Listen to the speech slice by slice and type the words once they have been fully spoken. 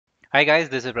Hi guys,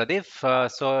 this is Pradeep.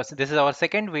 This is our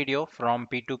second video from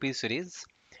P2P series.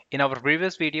 In our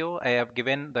previous video, I have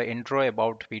given the intro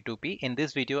about P2P. In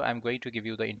this video, I'm going to give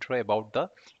you the intro about the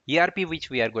ERP which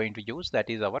we are going to use, that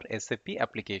is our SAP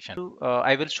application.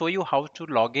 I will show you how to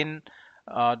log in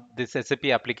this SAP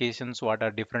applications, what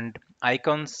are different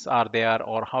icons are there,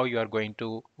 or how you are going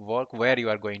to work, where you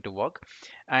are going to work.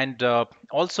 And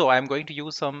also, I'm going to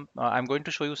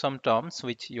show you some terms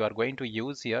which you are going to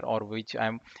use here, or which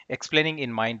I'm explaining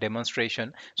in my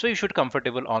demonstration, so you should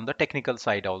comfortable on the technical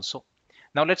side also.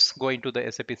 Now let's go into the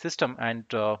SAP system, and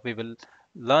we will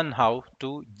learn how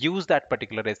to use that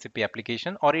particular SAP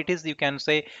application, or it is, you can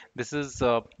say, this is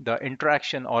the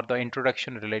interaction or the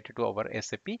introduction related to our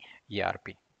SAP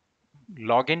ERP.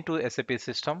 Log into SAP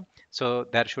system, so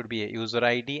there should be a user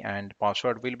ID and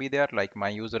password will be there, like my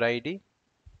user ID.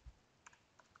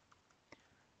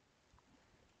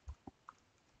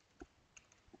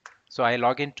 So I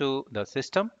log into the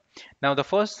system. Now the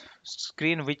first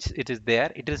screen which it is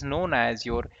there, it is known as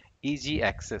your easy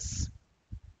access.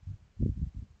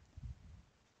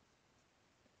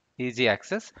 Easy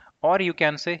access, or you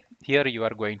can say here you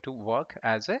are going to work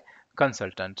as a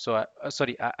consultant. So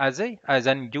sorry, as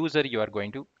an user you are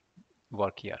going to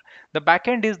work here. The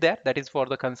backend is there, that is for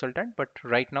the consultant, but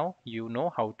right now you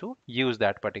know how to use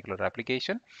that particular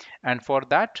application. And for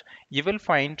that you will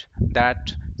find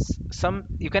that some,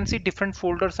 you can see different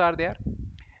folders are there.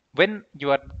 When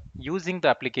you are using the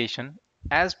application,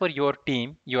 as per your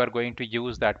team, you are going to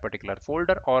use that particular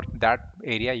folder or that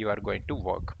area you are going to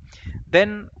work.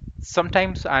 Then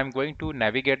sometimes I'm going to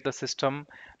navigate the system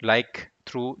like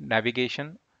through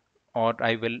navigation, or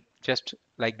I will just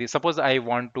like this. Suppose I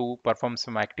want to perform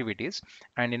some activities,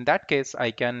 and in that case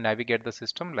I can navigate the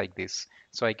system like this.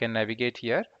 So I can navigate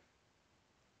here,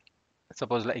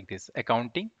 suppose like this,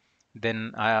 accounting,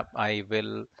 then I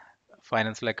will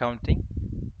financial accounting,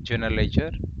 general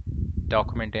ledger,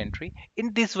 document entry.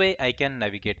 In this way I can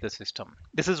navigate the system.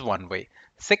 This is one way.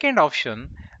 Second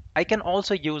option, I can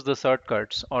also use the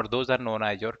shortcuts, or those are known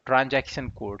as your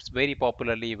transaction codes. Very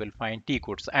popularly you will find T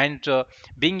codes, and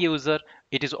being user,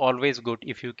 it is always good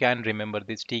if you can remember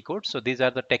these T codes. So these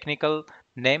are the technical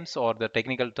names or the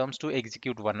technical terms to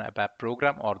execute one app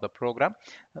program or the program.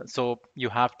 So you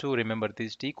have to remember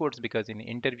these T codes, because in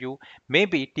interview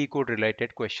maybe T code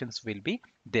related questions will be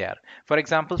there. For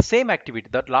example, same activity,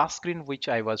 that last screen which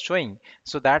I was showing,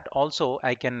 so that also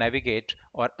I can navigate,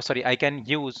 or sorry, I can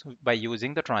use by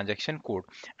using the transaction code.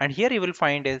 And here you will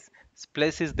find is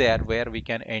places there where we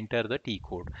can enter the T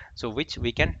code, so which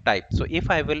we can type. So if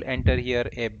I will enter here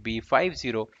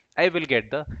FB50, I will get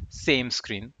the same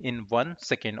screen in 1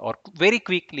 second, or very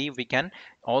quickly we can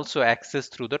also access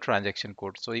through the transaction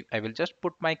code. So if I will just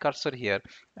put my cursor here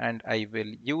and I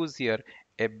will use here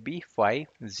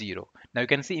FB50. Now you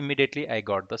can see immediately I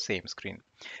got the same screen.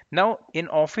 Now in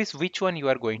Office, which one you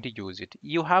are going to use it?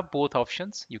 You have both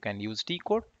options. You can use T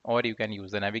code or you can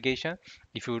use the navigation.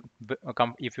 If you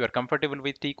are comfortable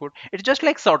with T code, it's just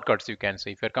like shortcuts, you can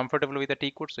say. If you're comfortable with the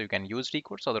T code, so you can use T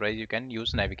codes, otherwise you can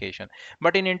use navigation.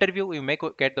 But in interview, you may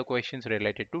get the questions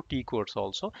related to T codes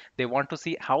also. They want to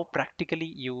see how practically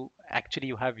you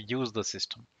have used the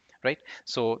system, right?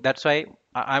 So that's why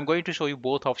I'm going to show you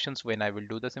both options when I will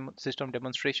do the system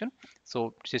demonstration.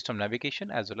 So system navigation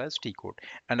as well as T code.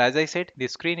 And as I said, the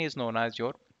screen is known as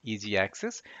your easy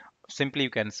access. Simply you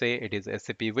can say it is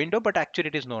SAP window, but actually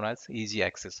it is known as easy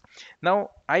access. Now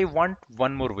I want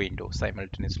one more window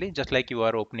simultaneously, just like you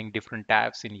are opening different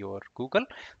tabs in your Google.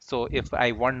 So if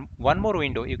I want one more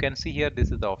window, you can see here,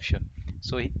 this is the option.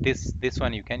 So this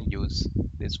one you can use,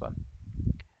 this one.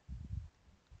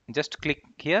 Just click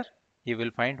here, you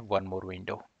will find one more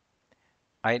window.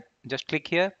 I just click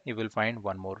here, you will find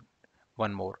one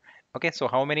more. Okay, so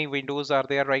how many windows are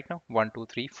there right now? One, two,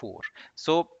 three, four.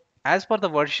 So as per the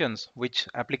versions, which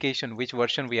application, which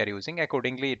version we are using,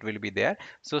 accordingly it will be there.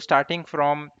 So starting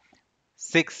from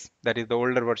 6, that is the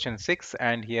older version 6,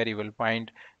 and here you will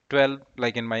find 12.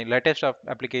 Like in my latest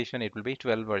application, it will be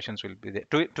 12 versions will be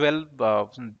there. 12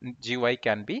 GUI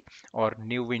can be, or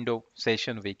new window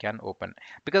session we can open,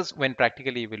 because when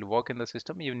practically you will work in the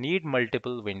system, you need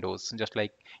multiple windows, just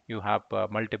like you have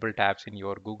multiple tabs in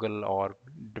your Google, or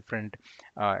different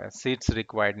sheets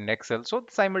required in Excel. So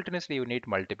simultaneously you need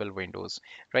multiple windows,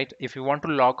 right? If you want to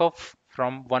log off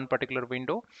from one particular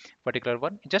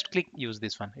one, just click use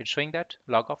this one. It's showing that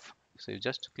log off. So you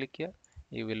just click here,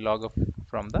 you will log off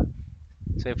from the,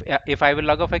 so if I will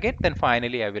log off again, then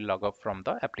finally I will log off from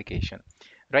the application,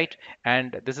 right?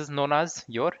 And this is known as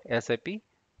your SAP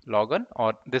login,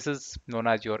 or this is known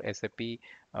as your SAP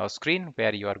screen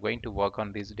where you are going to work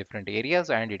on these different areas,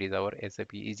 and it is our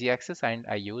SAP Easy Access, and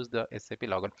I use the SAP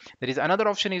login. There is another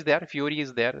option is there, Fury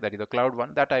is there, that is the cloud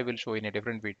one that I will show in a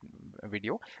different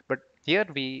video. But here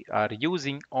we are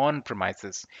using on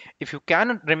premises. If you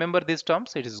can remember these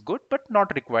terms, it is good, but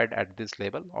not required at this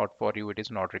level, or for you it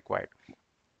is not required.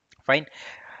 Fine.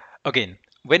 Again,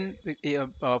 when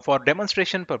for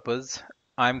demonstration purpose,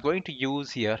 I'm going to use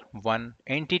here one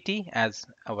entity as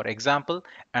our example,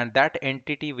 and that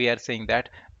entity we are saying that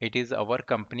it is our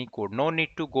company code. No need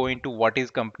to go into what is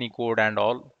company code and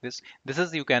all this. This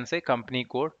is, you can say, company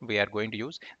code we are going to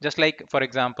use. Just like, for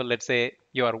example, let's say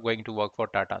you are going to work for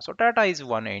Tata. So Tata is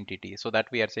one entity. So that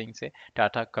we are saying, say,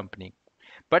 Tata company.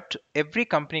 But every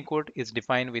company code is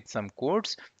defined with some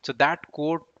codes. So that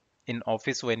code in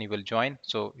office, when you will join,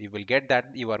 so you will get that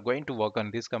you are going to work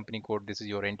on this company code. This is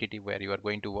your entity where you are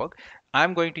going to work.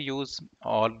 I'm going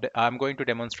to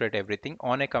demonstrate everything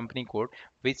on a company code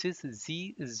which is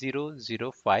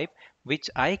Z005, which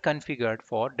I configured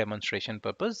for demonstration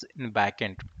purpose in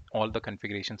backend, all the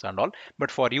configurations and all. But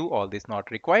for you, all this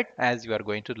not required, as you are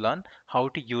going to learn how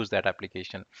to use that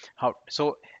application. How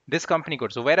so this company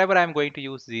code, so wherever I'm going to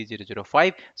use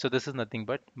Z005, so this is nothing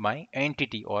but my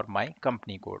entity or my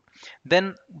company code.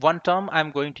 Then one term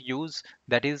I'm going to use,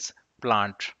 that is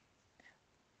plant.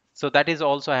 So that is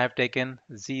also I have taken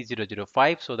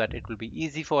Z005 so that it will be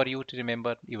easy for you to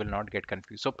remember. You will not get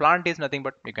confused. So plant is nothing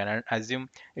but, you can assume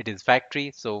it is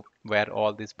factory. So where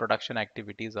all these production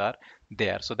activities are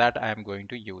there. So that I am going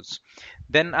to use.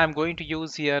 Then I'm going to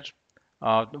use here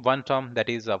one term, that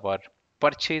is our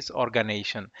purchase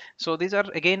organization. So these are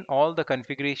again all the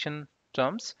configuration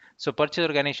terms. So purchase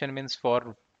organization means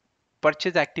for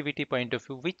purchase activity point of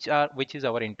view, which is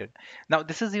our intent. Now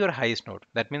this is your highest node,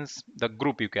 that means the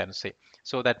group, you can say.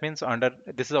 So that means under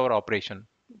this is our operation,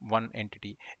 one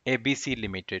entity, ABC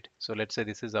Limited. So let's say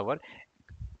this is our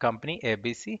company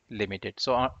ABC Limited.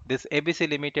 So this ABC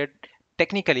Limited,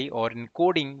 technically or in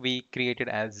coding, we created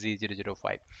as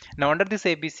Z005. Now under this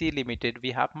ABC Limited,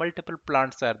 we have multiple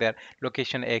plants are there.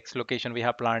 Location X, location we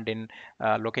have plant in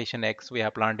location X, we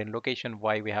have plant in location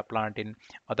Y, we have plant in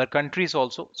other countries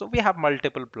also. So we have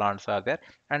multiple plants are there.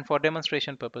 And for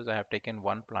demonstration purpose, I have taken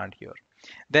one plant here.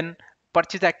 Then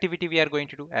purchase activity we are going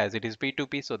to do, as it is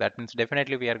P2P, so that means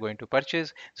definitely we are going to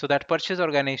purchase. So that purchase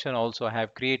organization also I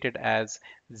have created as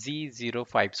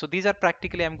Z05. So these are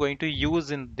practically I'm going to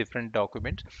use in different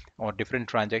documents or different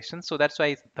transactions. So that's why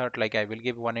I thought like I will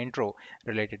give one intro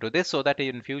related to this, so that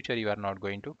in future you are not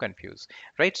going to confuse,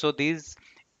 right? So these,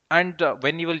 and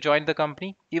when you will join the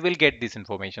company, you will get this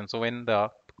information. So when the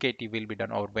KT will be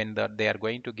done, or when they are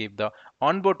going to give the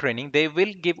onboard training, they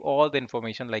will give all the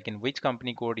information, like in which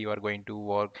company code you are going to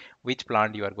work, which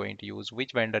plant you are going to use,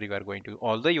 which vendor you are going to,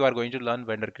 although you are going to learn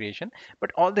vendor creation,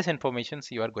 but all this information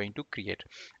you are going to create.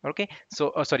 Okay,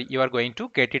 so sorry, you are going to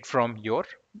get it from your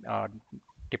uh,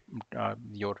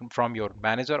 from your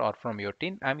manager or from your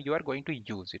team, and you are going to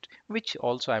use it, which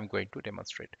also I'm going to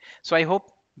demonstrate. So I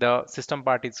hope the system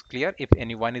part is clear. If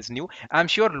anyone is new, I'm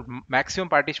sure maximum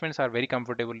participants are very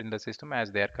comfortable in the system as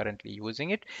they are currently using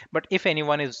it. But if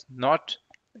anyone is not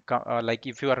like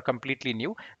if you are completely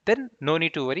new, then no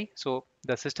need to worry. So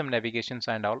the system navigations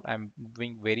and all I'm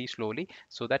doing very slowly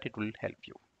so that it will help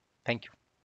you. Thank you.